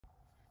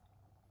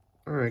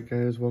Alright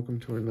guys, welcome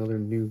to another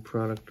new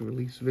product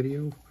release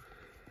video.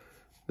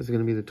 This is going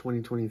to be the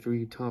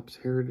 2023 Topps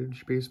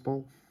Heritage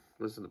Baseball.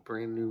 This is a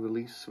brand new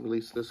release,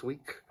 released this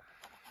week.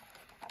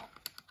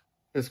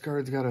 This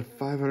card's got a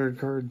 500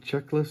 card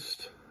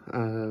checklist.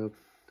 1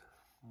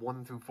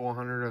 through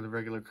 400 are the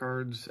regular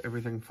cards.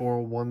 Everything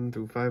 401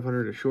 through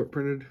 500 is short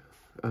printed.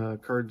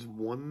 Cards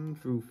 1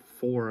 through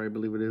 4, I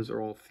believe it is,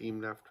 are all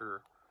themed after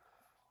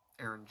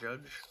Aaron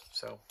Judge.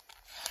 So,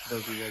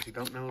 those of you guys who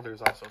don't know,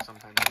 there's also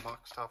sometimes a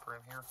box topper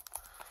in here.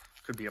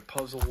 Could be a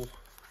puzzle,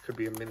 could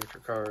be a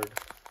miniature card,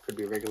 could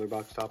be a regular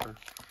box topper.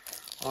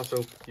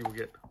 Also, you will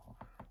get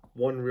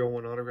one real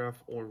one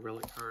autograph or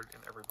relic card in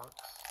every box.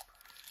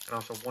 And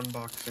also one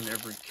box in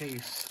every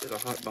case is a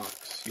hot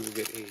box. You will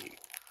get a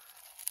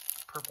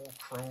purple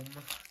chrome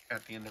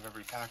at the end of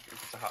every pack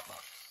if it's a hot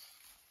box.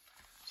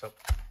 So,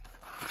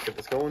 let's get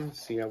this going,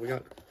 see how we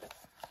got.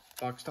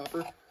 Box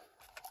topper.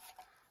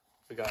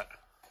 We got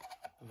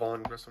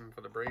Vaughn Grissom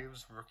for the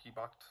Braves, rookie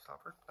box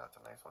topper. That's a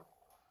nice one.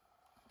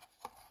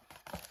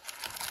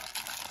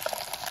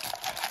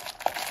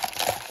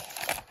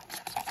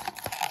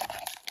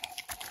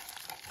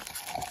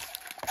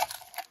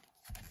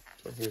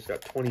 So here's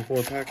got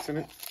 24 packs in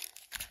it.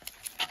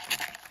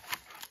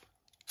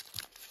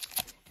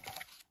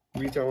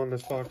 Retail on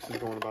this box is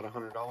going about $100,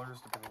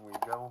 depending where you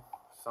go.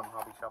 Some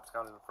hobby shops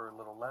got it for a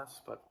little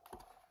less, but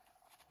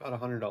about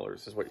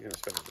 $100 is what you're going to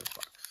spend on this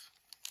box.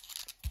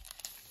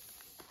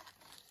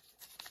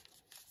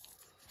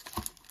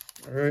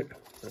 Alright,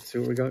 let's see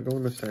what we got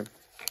going this time.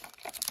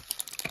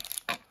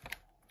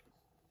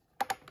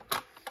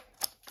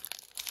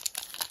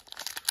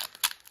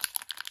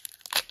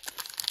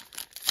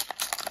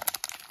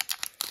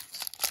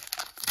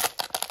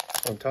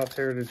 When Topps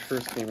Heritage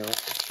first came out, it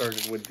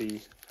started with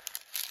the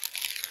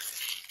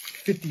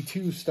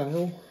 52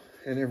 style,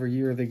 and every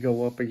year they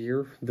go up a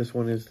year. This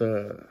one is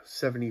the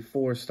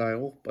 74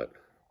 style, but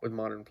with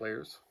modern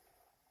players.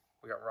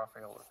 We got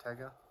Rafael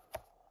Ortega,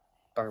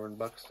 Byron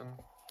Buxton,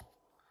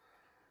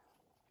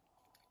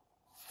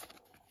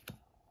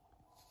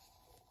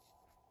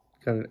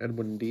 got an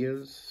Edwin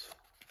Diaz,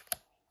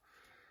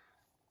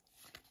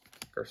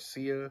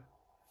 Garcia,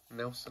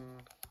 Nelson,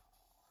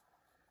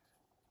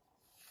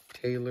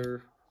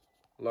 Taylor,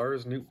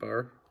 Lars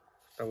Nootbaar.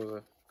 That was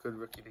a good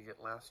rookie to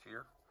get last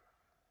year.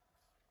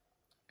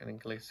 And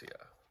Iglesia.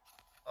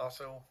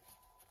 Also,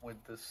 with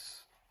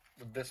this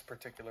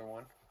particular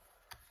one,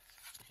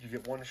 you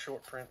get one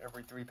short print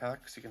every 3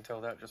 packs. You can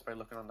tell that just by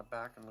looking on the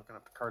back and looking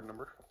at the card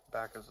number. The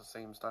back is the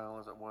same style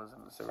as it was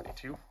in the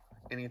 72.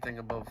 Anything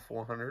above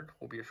 400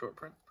 will be a short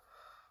print.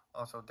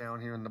 Also,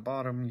 down here in the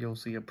bottom, you'll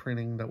see a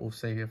printing that will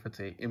say if it's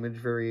a image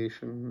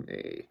variation,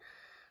 a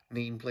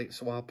nameplate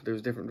swap.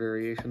 There's different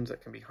variations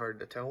that can be hard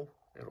to tell.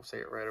 It'll say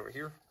it right over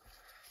here.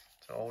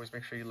 So always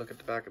make sure you look at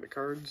the back of the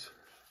cards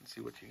and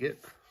see what you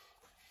get.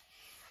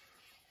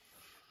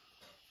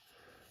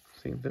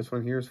 See, this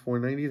one here is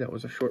 $4.90. That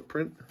was a short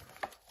print. So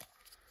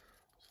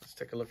let's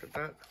take a look at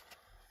that.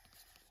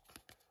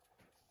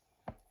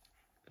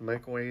 The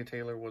Michael A.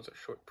 Taylor was a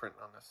short print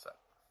on this set.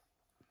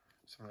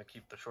 So I'm going to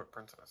keep the short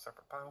prints in a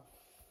separate pile.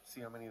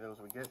 See how many of those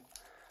we get.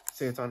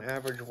 Say it's on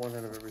average 1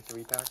 out of every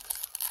 3 packs.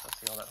 Let's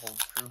see how that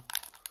holds true.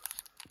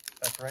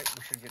 That's right,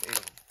 we should get 8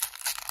 of them.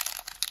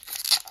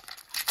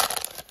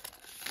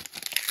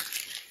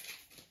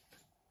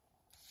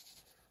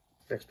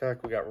 Next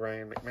pack, we got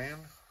Ryan McMahon.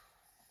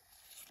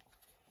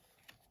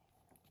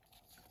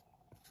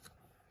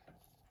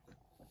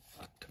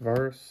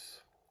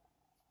 Tavares.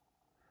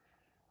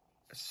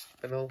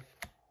 Espinal.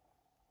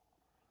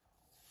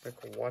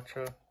 Michael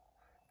Wacha.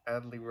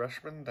 Adley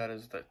Rutschman, that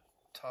is the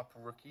top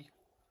rookie.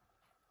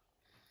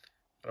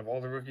 Out of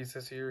all the rookies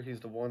this year, he's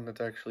the one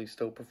that's actually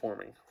still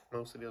performing.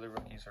 Most of the other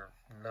rookies are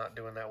not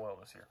doing that well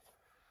this year.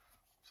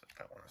 Set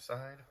that one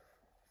aside.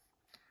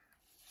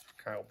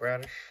 Kyle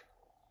Bradish.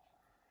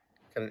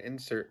 Got an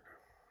insert.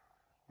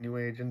 New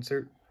Age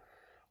insert.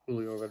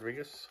 Julio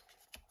Rodriguez.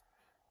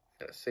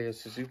 Got a Seiya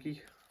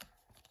Suzuki.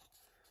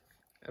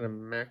 And a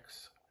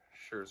Max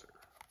Scherzer.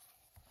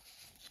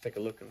 Let's take a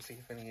look and see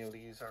if any of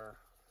these are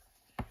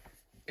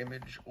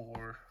image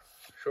or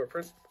short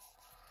print.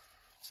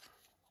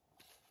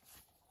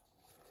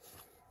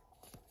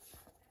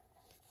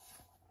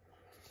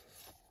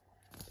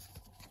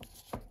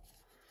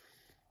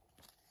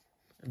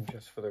 And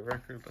just for the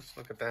record, let's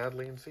look at the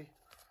Adley and see.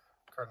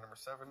 Card number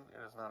 7,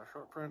 it is not a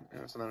short print,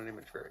 and it's not an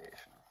image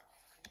variation.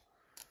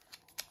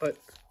 But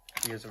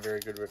he is a very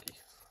good rookie.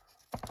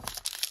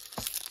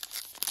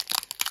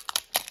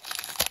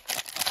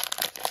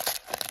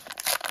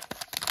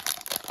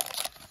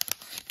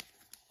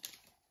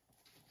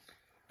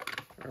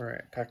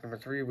 Alright, pack number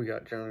 3, we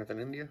got Jonathan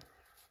India,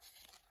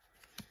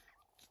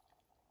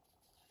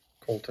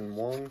 Colton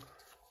Wong,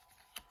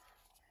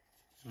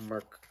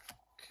 Mark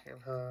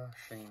Canha,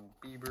 Shane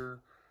Bieber,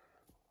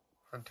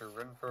 Hunter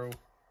Renfroe,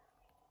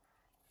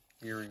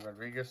 Yuri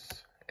Rodriguez,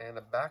 and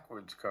a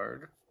backwards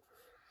card.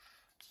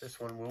 This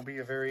one will be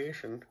a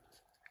variation,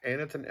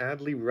 and it's an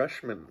Adley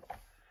Rutschman.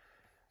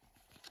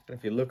 And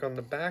if you look on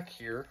the back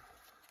here,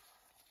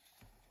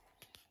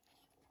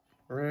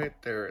 Right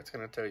there, it's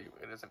going to tell you.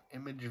 It is an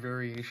image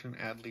variation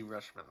Adley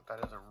Rutschman. That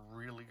is a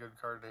really good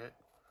card to hit.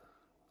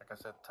 Like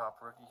I said, top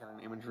rookie and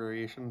an image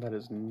variation. That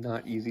is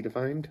not easy to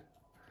find.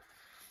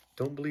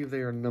 Don't believe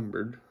they are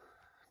numbered.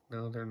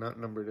 No, they're not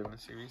numbered in the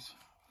series.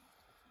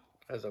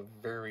 That is a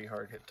very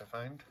hard hit to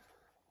find.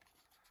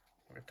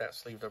 I'll get that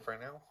sleeved up right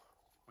now.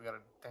 We got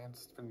a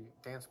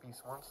Dansby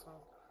Swanson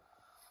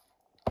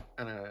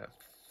and a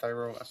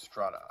Thairo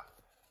Estrada.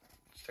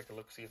 Let's take a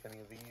look, see if any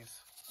of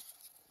these.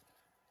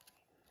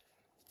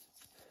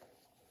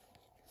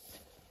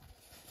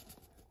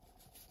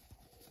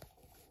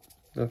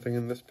 Nothing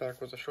in this pack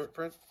was a short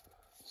print.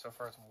 So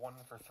far it's 1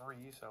 for 3,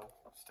 so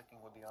I'm sticking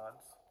with the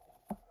odds.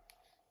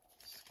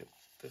 Let's get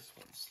this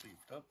one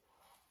sleeved up.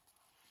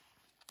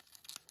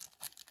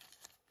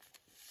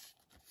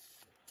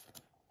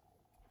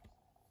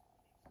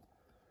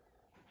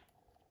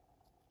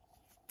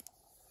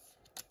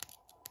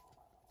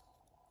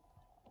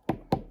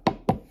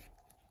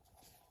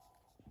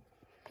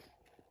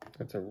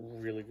 That's a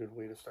really good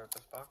way to start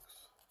this box.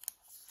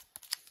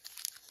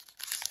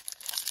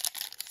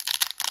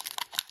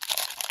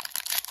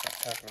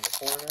 Pack number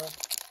 4 now.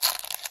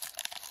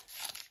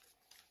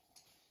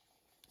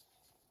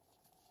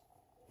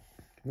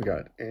 We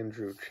got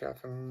Andrew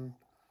Chaffin,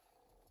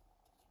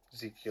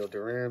 Ezekiel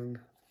Duran,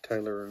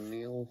 Tyler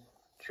O'Neill,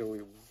 Joey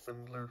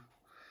Windler,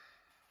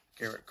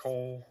 Garrett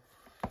Cole.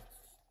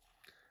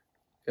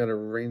 Got a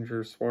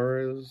Ranger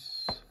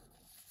Suarez,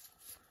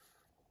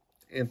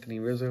 Anthony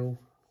Rizzo,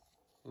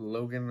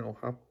 Logan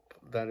O'Hop.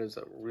 That is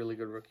a really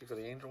good rookie for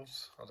the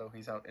Angels, although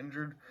he's out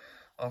injured.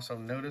 Also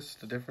notice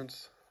the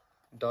difference.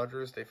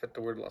 Dodgers, they fit the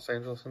word Los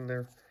Angeles in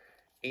there.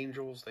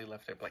 Angels, they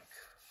left it blank.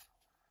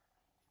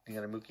 You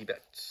got a Mookie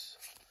Betts.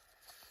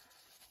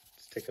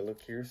 Let's take a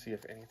look here, see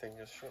if anything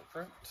is short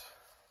print.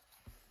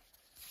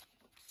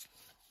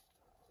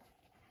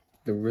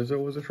 The Rizzo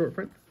was a short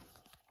print.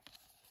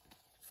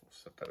 We'll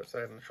set that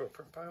aside in the short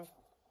print pile.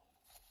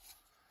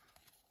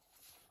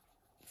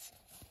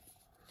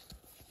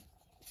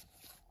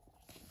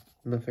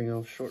 Nothing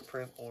else short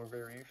print or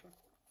variation.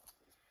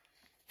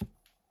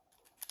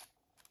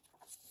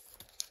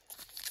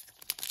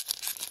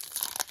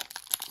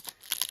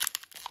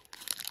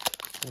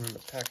 We're in the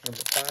pack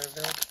number 5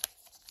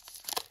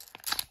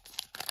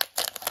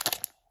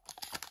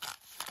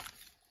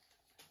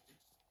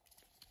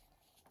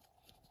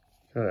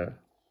 now. Got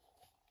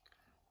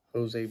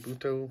Jose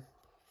Buto,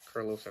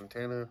 Carlos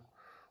Santana,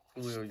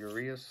 Julio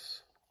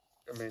Urias,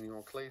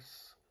 Emmanuel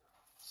Clace,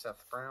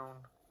 Seth Brown,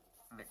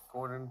 Nick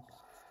Gordon.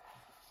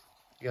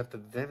 You got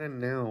the then and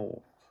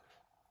now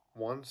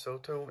Juan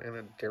Soto and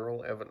a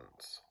Darrell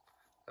Evans.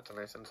 That's a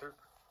nice insert.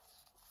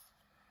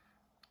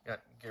 You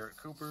got Garrett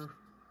Cooper.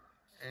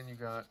 And you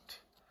got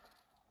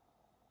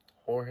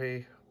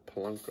Jorge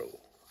Polanco.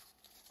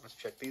 Let's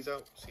check these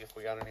out, see if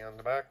we got any on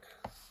the back.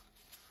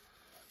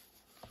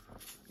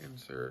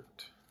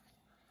 Insert.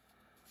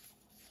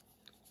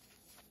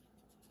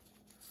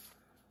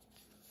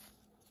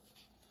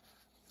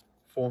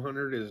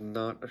 $400 is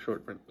not a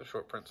short print. The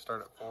short prints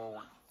start at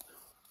 $401.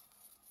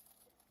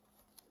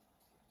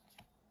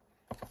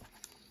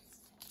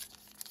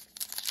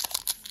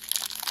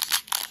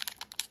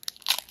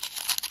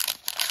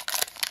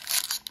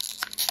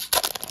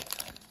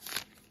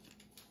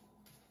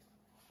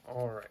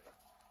 Alright,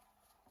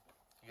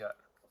 you got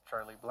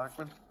Charlie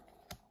Blackmon,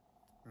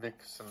 Nick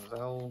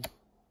Senzel,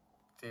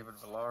 David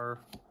Villar,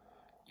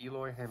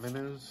 Eloy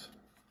Jimenez,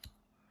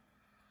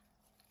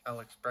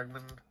 Alex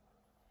Bregman,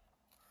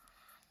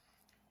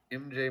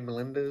 MJ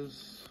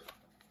Melendez.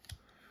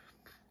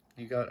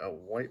 You got a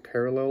white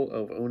parallel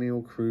of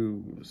O'Neill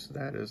Cruz.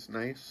 That is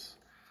nice.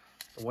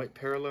 The white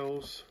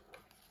parallels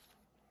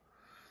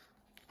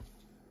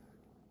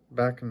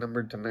back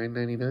numbered to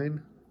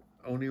 $9.99.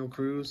 O'Neill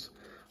Cruz.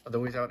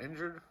 Although he's out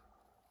injured,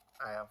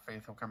 I have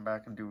faith he'll come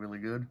back and do really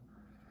good.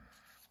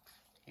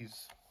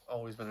 He's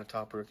always been a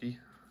top rookie.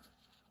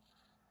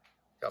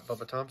 Got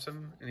Bubba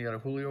Thompson, and you got a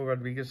Julio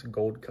Rodriguez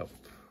Gold Cup.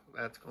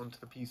 That's going to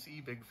the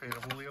PC. Big fan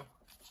of Julio.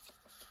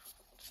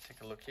 Let's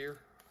take a look here,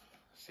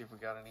 see if we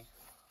got any.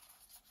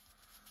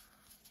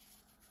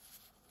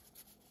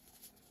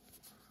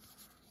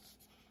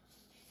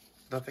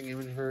 Nothing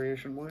image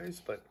variation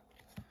wise, but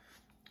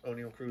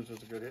O'Neill Cruz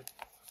was a good hit.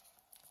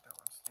 That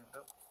one's steamed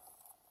up.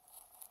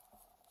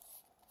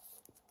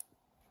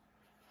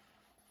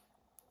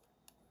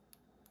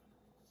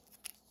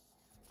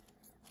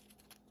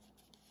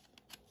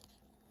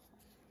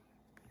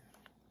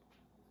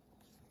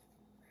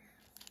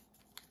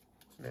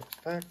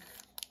 Next pack.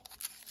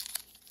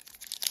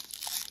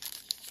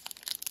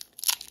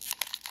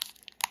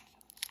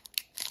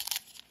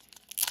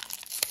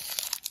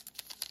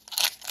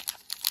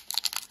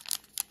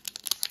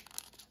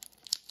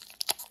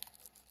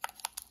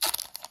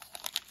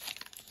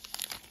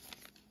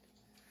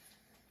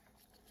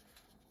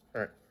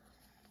 All right.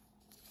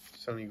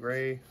 Sonny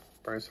Gray,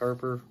 Bryce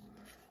Harper,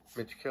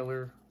 Mitch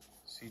Keller,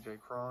 CJ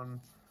Cron,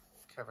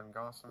 Kevin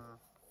Gosson,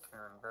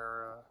 Karen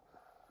Vera,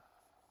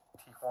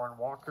 Tijuan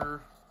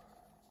Walker,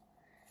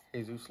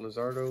 Jesus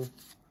Luzardo,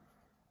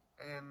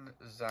 and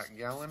Zach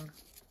Gallen.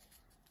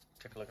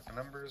 Take a look at the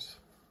numbers.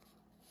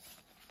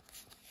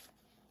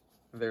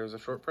 There's a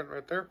short print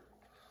right there.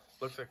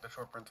 Looks like the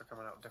short prints are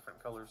coming out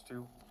different colors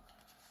too.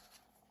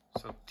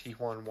 So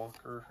T1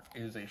 Walker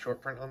is a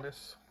short print on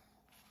this.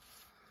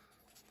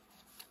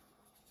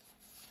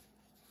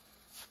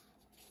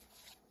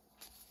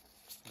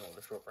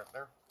 Another short print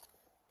there.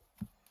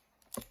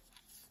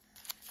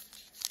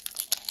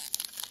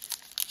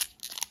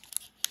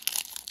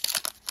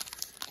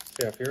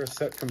 Yeah, if you're a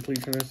set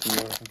completionist and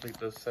you want to complete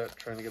this set,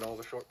 trying to get all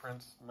the short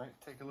prints might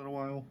take a little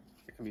while.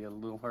 It can be a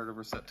little harder of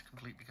a set to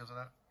complete because of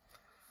that.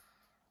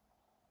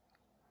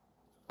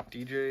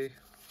 DJ,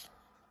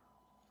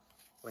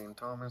 Lane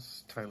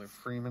Thomas, Tyler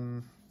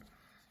Freeman.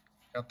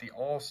 Got the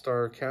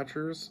all-star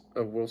catchers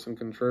of Wilson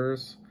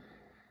Contreras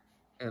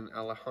and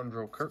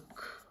Alejandro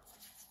Kirk.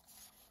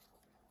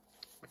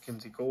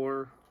 Mackenzie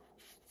Gore,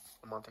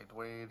 Lamonte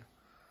Dwade.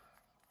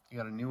 You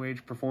got a new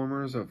age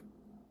performers of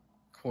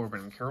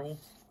Corbin Carroll,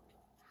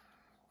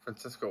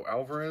 Francisco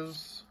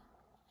Alvarez,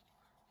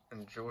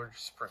 and George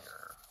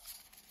Springer.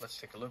 Let's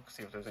take a look,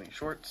 see if there's any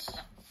shorts.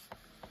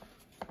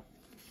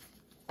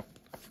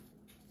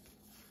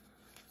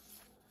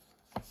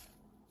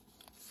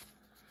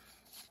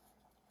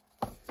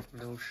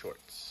 No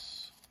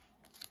shorts.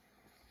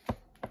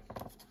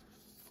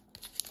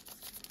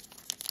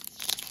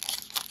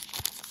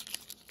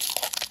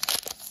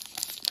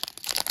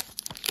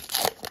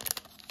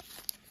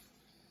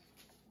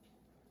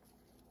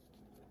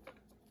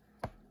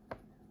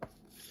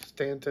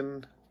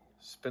 Stanton,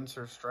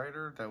 Spencer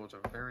Strider. That was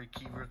a very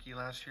key rookie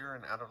last year,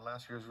 and out of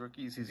last year's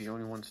rookies, he's the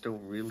only one still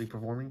really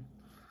performing.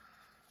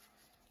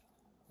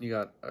 You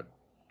got a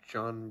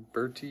John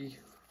Bertie,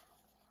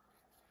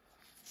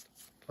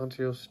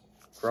 Pontios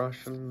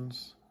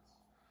Groshans,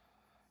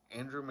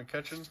 Andrew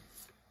McCutcheon,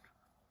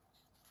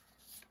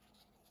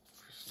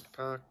 Christian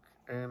Tuck,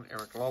 and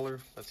Eric Lawler.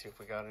 Let's see if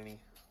we got any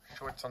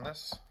shorts on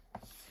this.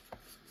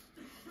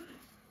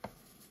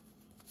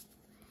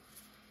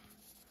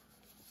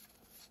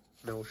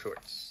 No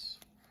shorts.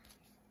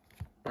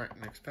 Alright,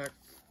 next pack.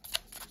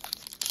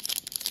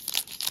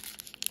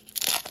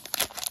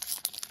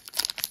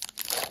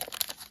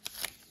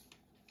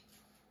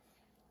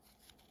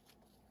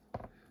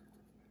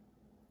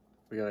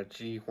 We got a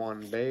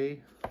Ji-Hwan Bae.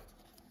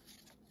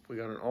 We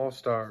got an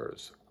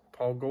All-Stars,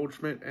 Paul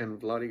Goldschmidt and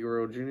Vladdy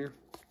Guerrero Jr.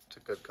 It's a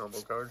good combo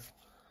card.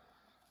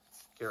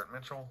 Garrett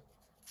Mitchell.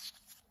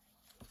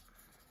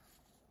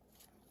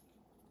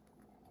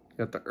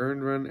 Got the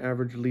earned run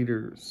average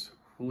leaders,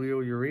 Julio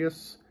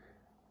Urias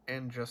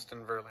and Justin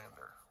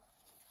Verlander.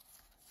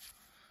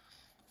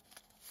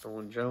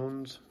 Nolan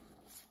Jones,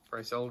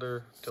 Bryce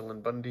Elder,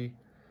 Dylan Bundy,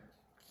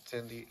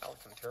 Sandy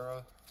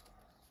Alcantara.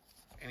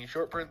 Any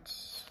short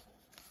prints?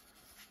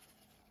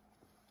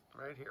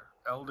 Right here.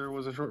 Elder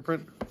was a short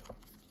print.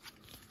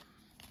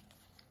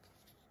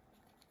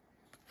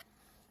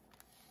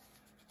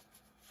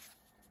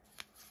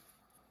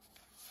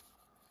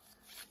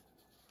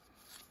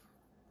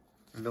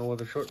 No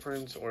other short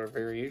prints or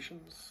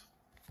variations.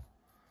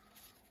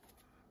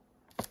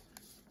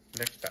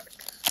 Next pack.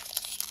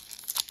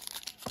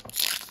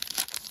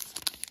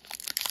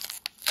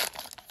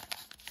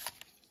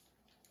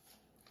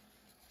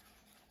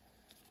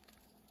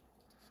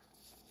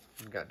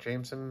 You got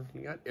Jameson,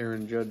 you got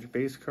Aaron Judge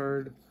base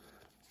card,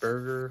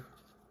 Berger,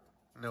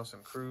 Nelson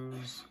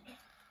Cruz,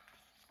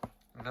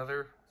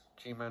 another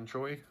Ji-Man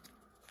Choi,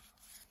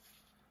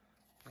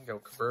 Miguel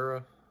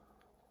Cabrera,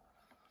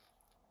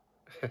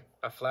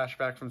 a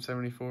flashback from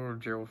 '74 of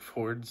Gerald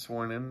Ford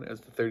sworn in as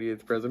the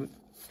 38th president,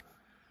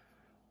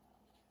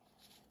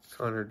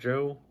 Connor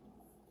Joe,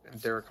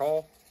 and Derek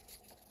Hall.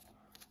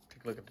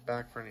 Take a look at the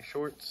back for any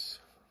shorts.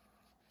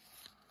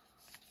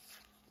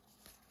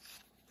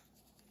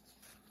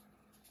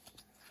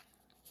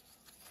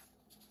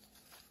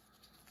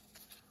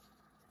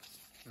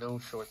 No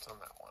shorts on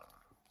that one.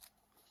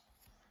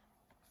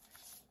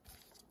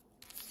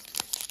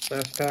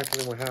 Last pack, and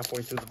then we're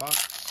halfway through the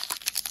box.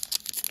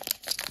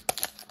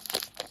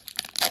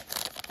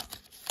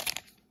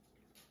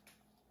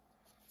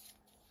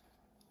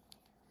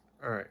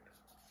 Alright.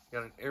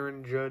 Got an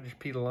Aaron Judge,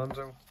 Pete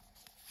Alonso,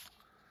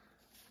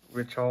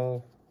 Rich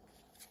Hall,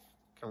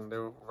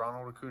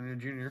 Ronald Acuna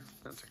Jr.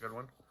 That's a good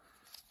one.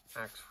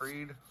 Max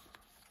Fried.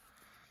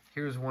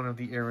 Here's one of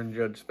the Aaron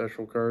Judge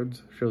special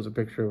cards. Shows a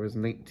picture of his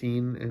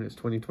 19 and his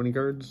 2020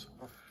 cards.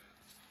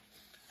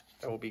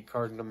 That will be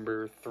card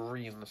number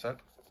 3 in the set.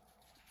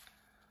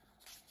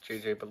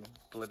 JJ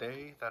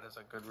Bleday. That is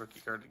a good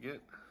rookie card to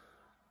get.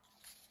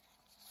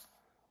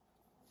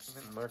 And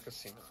then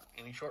Marcus Semien.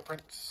 Any short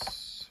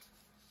prints?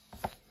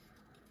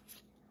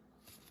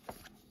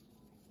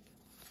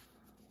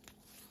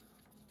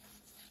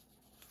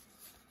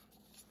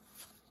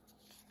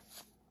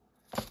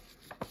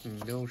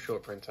 No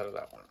short prints out of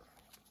that one.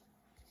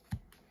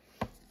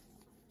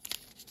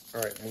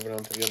 Alright, moving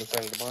on to the other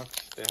side of the box,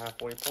 the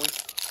halfway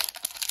point.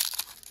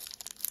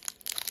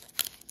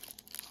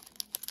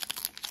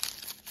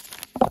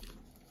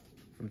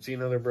 From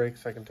seeing other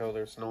breaks, I can tell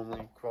there's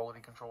normally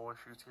quality control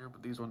issues here,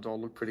 but these ones all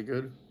look pretty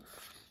good.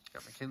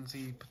 Got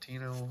McKenzie,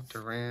 Patino,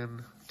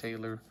 Duran,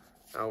 Taylor,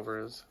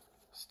 Alvarez,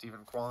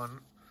 Stephen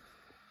Kwan,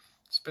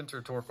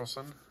 Spencer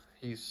Torkelson.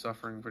 He's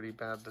suffering pretty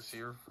bad this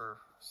year for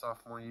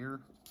sophomore year.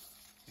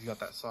 He's got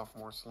that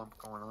sophomore slump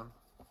going on.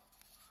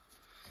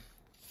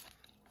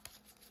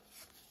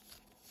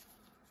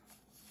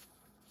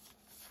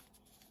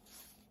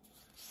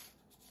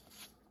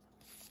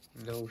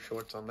 No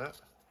shorts on that.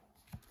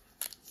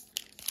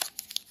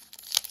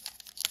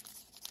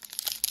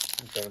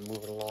 Just gotta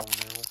move it along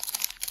now.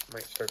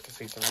 Might start to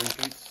see some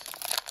repeats.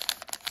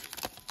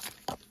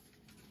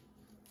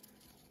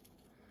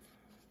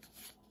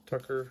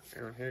 Tucker,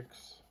 Aaron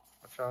Hicks,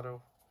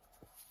 Machado,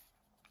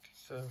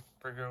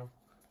 Brigo,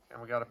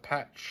 and we got a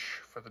patch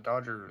for the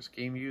Dodgers.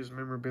 Game used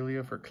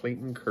memorabilia for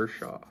Clayton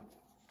Kershaw.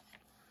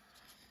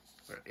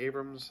 We got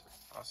Abrams,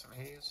 Austin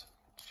Hayes.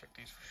 Let's check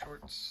these for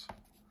shorts.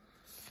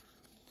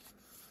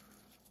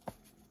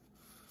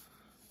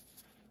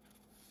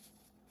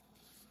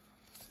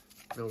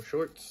 No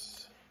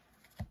shorts.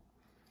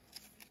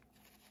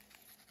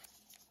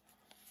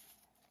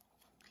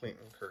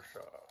 Clayton Kershaw.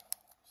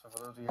 So for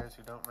those of you guys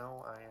who don't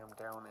know, I am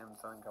down in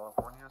Southern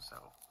California, so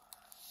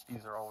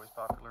these are always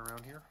popular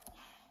around here.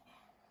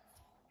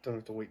 Don't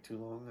have to wait too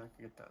long. I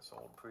can get that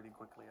sold pretty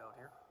quickly out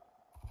here.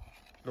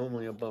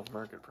 Normally above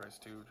market price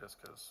too,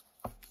 just because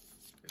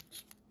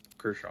it's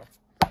Kershaw.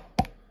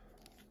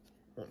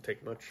 Won't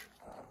take much.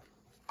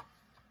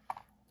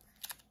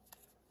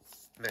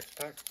 Next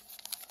pack.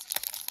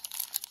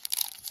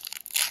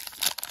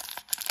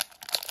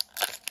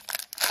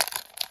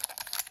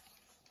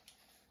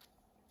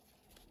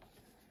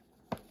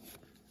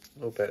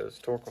 Lopez,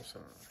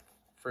 Torkelson,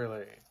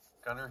 Fraley,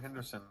 Gunnar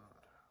Henderson.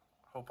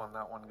 Hope on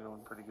that one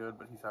doing pretty good,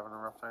 but he's having a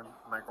rough time.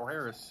 Michael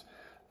Harris,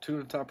 2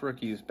 of the top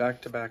rookies,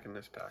 back-to-back in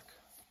this pack.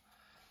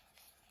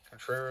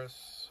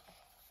 Contreras,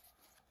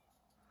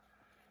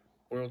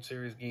 World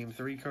Series Game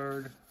 3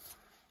 card.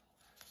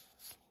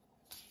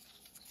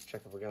 Let's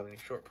check if we got any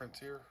short prints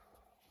here.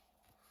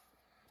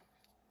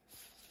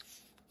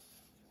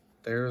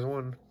 There's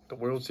one. The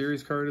World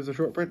Series card is a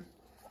short print.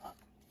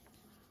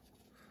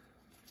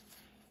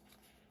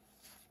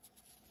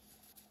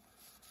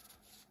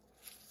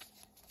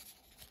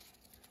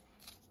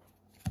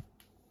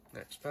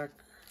 Next pack.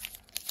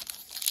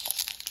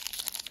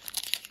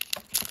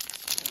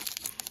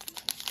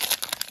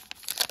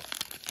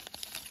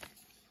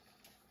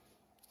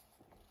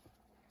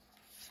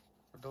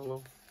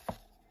 Rodolo.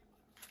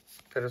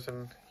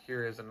 Pedersen.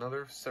 Here is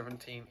another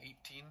 17-18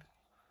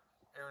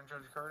 Aaron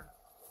Judge card.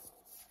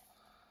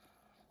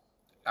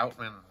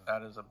 Outman.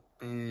 That is a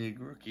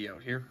big rookie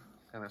out here.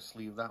 Gonna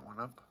sleeve that one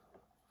up.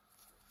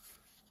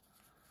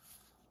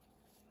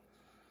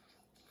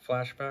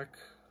 Flashback.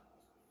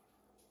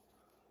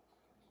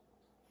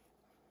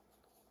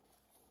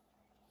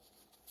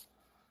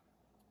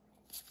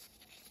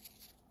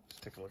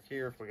 Take a look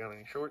here if we got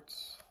any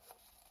shorts.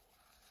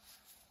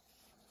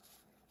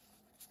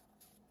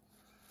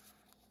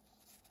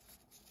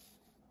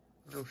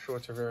 No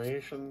shorts or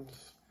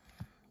variations.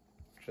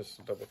 Just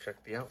to double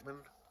check the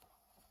Outman.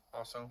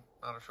 Also,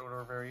 not a short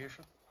or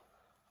variation.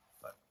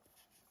 But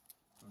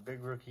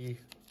big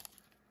rookie.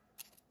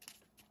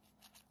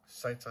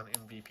 Sights on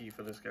MVP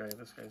for this guy.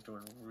 This guy's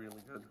doing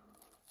really good.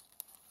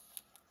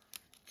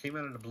 Came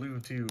out of the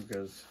blue too,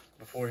 because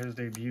before his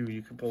debut,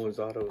 you could pull his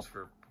autos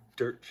for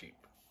dirt cheap.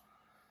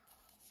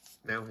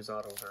 Now his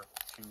autos are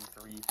 $200,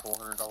 $300,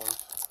 $400.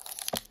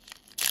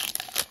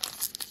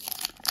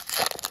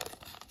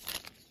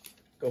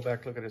 Go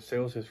back, look at his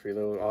sales history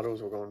though.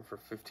 Autos were going for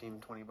 $15,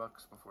 $20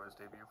 before his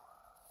debut.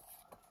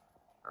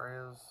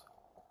 Arias,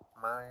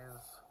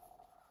 Mize,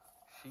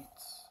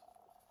 Sheets,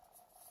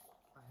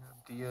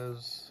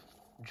 Diaz,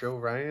 Joe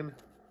Ryan,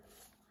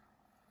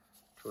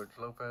 George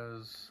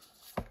Lopez,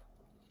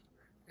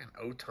 and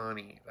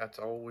Ohtani. That's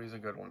always a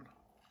good one.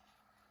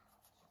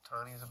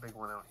 Ohtani's a big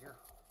one out here.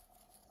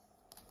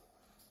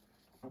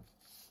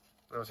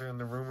 I was hearing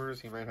the rumors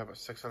he might have a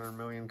 $600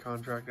 million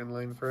contract in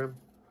line for him.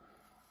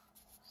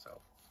 So,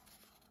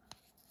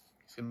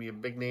 he's going to be a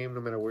big name no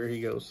matter where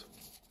he goes.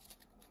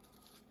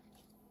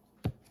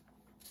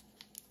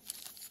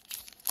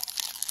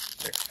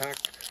 Next pack.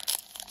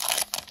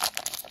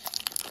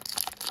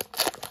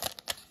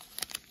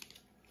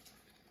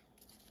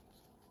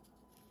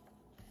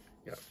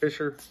 Got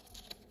Fisher,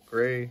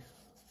 Gray,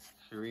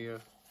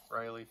 Sharia,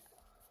 Riley,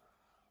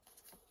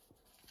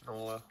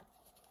 Nola,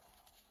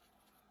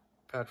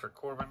 Patrick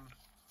Corbin,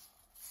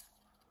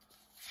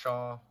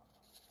 Shaw,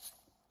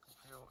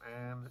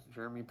 and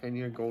Jeremy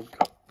Pena Gold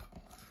Cup.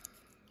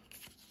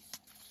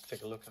 Let's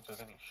take a look if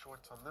there's any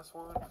shorts on this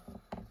one.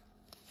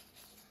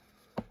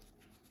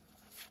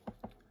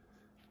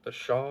 The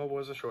Shaw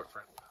was a short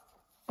print.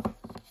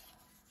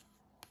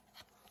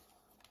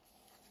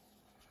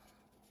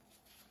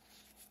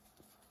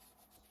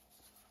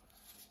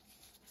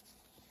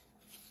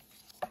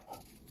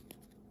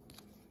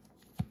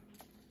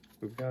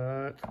 We've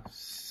got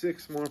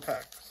 6 more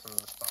packs in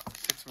this box.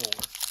 6 more.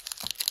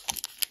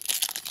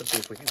 Let's see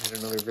if we can hit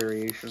another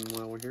variation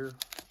while we're here.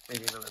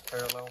 Maybe another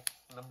parallel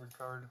numbered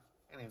card.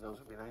 Any of those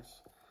would be nice.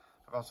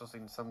 I've also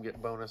seen some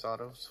get bonus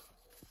autos.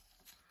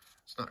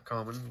 It's not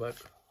common, but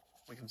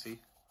we can see.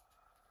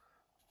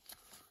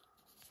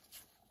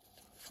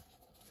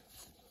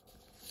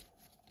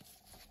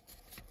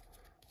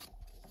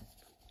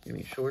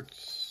 Any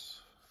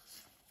shorts?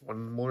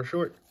 One more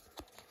short.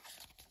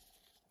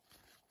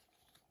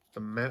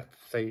 The Matt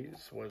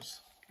Phase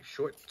was a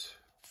short.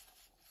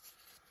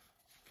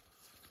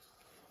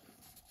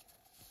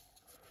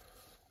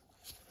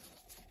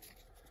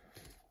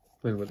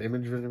 And with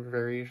image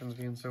variations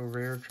being so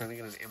rare, trying to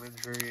get an image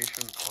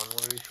variation on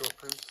one of these short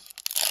prints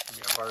can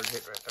be a hard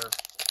hit right there.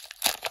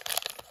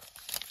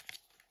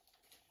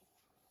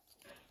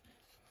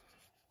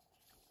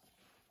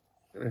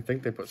 And I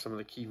think they put some of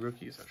the key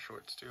rookies as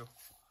shorts too.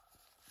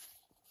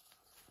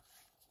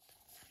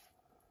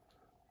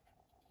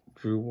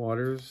 Drew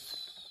Waters,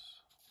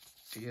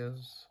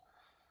 Diaz.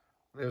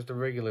 There's the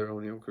regular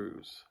Oneil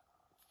Cruz.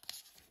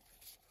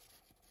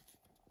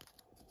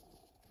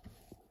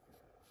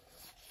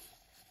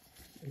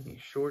 Any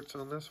shorts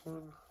on this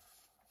one?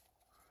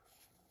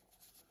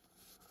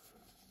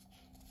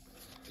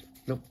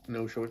 Nope,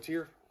 no shorts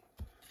here.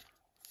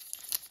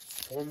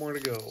 4 more to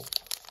go.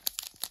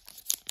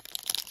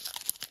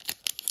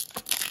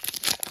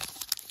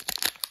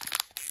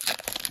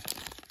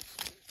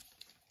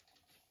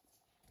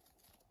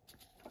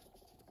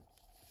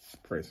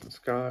 Bryson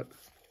Scott.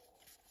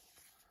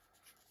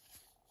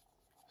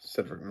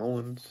 Cedric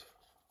Mullins.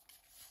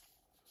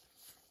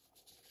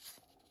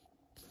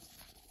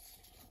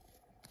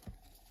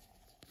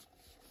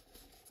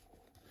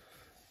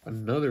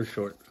 Another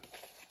short.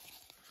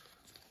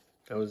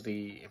 That was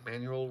the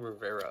Emmanuel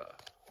Rivera.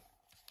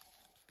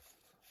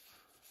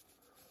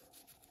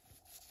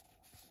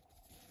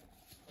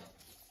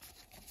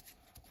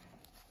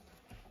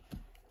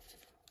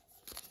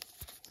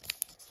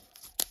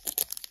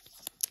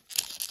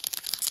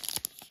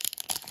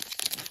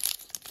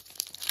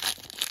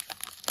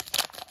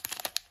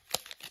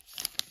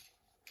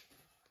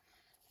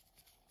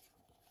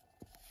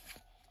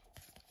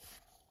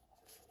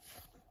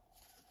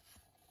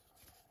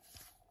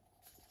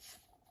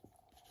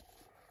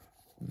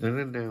 Then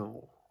and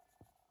now,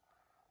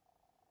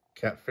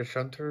 Catfish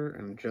Hunter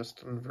and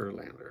Justin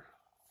Verlander.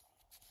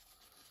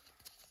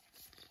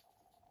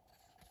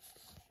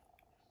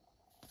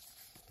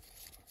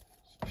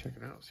 Let's check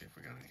it out, see if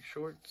we got any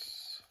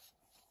shorts.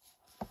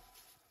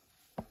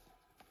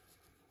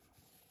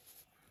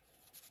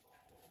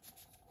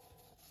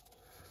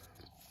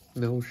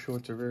 No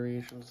shorts or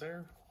variations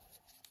there.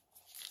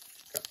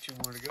 Got 2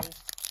 more to go.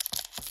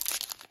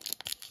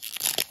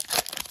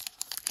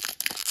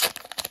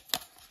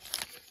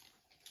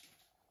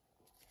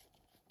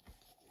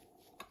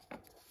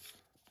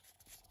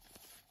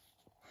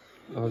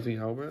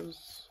 Ozzy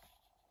Alvarez,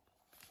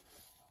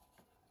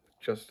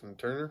 Justin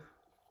Turner,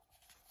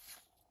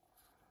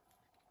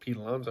 Pete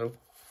Alonso,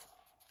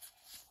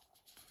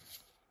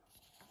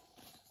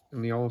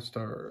 and the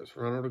All-Stars,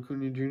 Ronald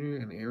Acuna Jr.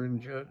 and Aaron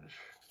Judge.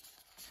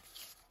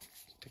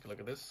 Let's take a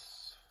look at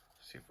this,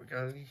 see if we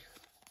got any.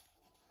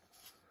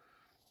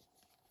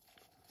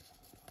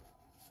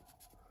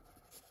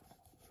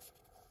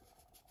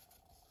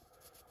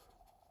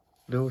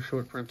 No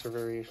short prints or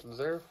variations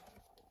there.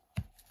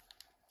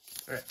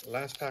 Alright,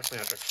 last pack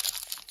magic.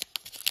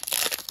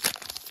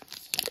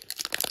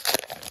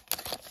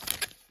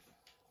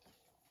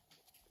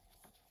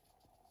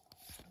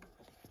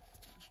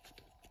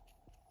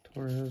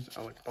 Torres,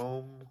 Alec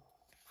Bohm,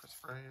 Chris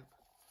Bryant,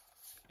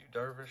 Yu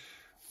Darvish,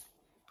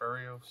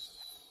 Barrios,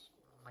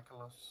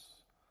 Nicholas,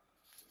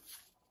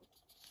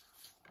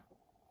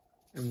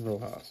 and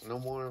Rojas. No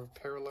more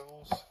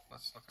parallels.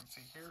 Let's look and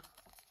see here.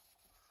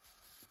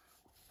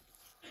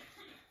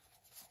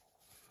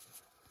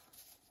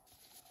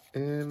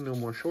 And no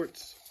more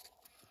shorts.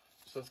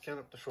 So let's count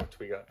up the shorts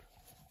we got.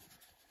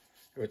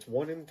 If it's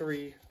 1 and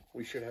 3,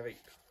 we should have 8.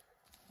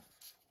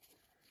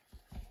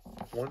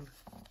 1,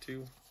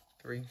 2,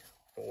 3,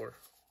 4,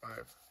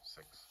 5,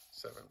 6,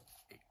 7,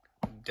 8.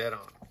 Dead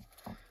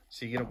on.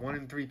 So you get a 1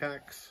 and 3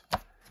 packs.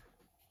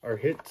 Our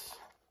hits.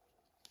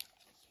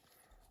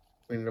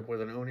 We ended up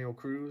with an Oneil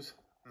Cruz,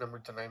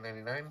 numbered to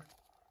 999.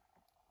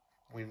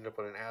 We ended up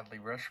with an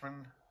Adley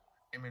Rutschman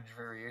image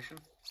variation.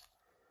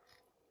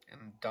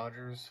 And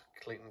Dodgers,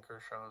 Clayton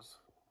Kershaw's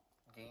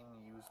game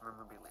used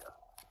memorabilia.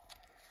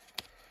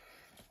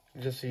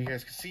 Just so you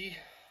guys can see,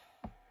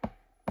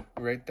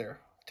 right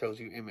there tells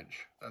you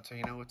image. That's how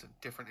you know it's a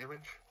different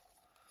image.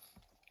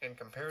 And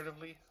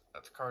comparatively,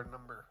 that's card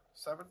number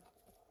 7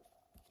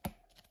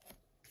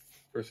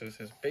 versus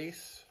his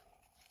base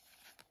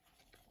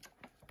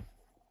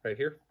right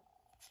here.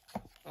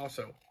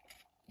 Also,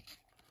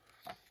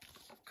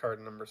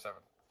 card number 7,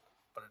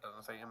 but it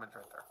doesn't say image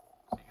right there.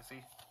 So you can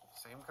see,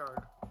 same card.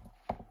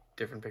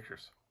 Different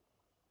pictures.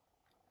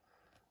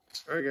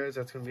 Alright guys,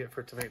 that's going to be it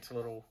for tonight's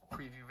little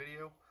preview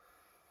video.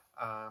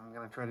 I'm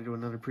going to try to do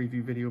another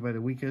preview video by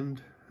the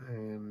weekend,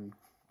 and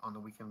on the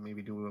weekend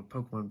maybe do a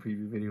Pokemon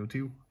preview video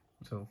too.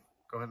 So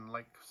go ahead and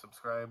like,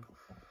 subscribe.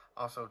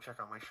 Also, check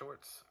out my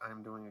shorts.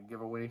 I'm doing a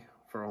giveaway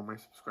for all my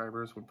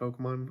subscribers with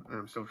Pokemon.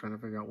 I'm still trying to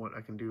figure out what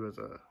I can do as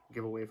a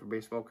giveaway for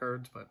baseball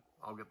cards, but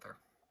I'll get there.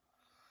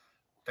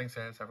 Thanks,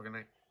 guys. Have a good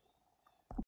night.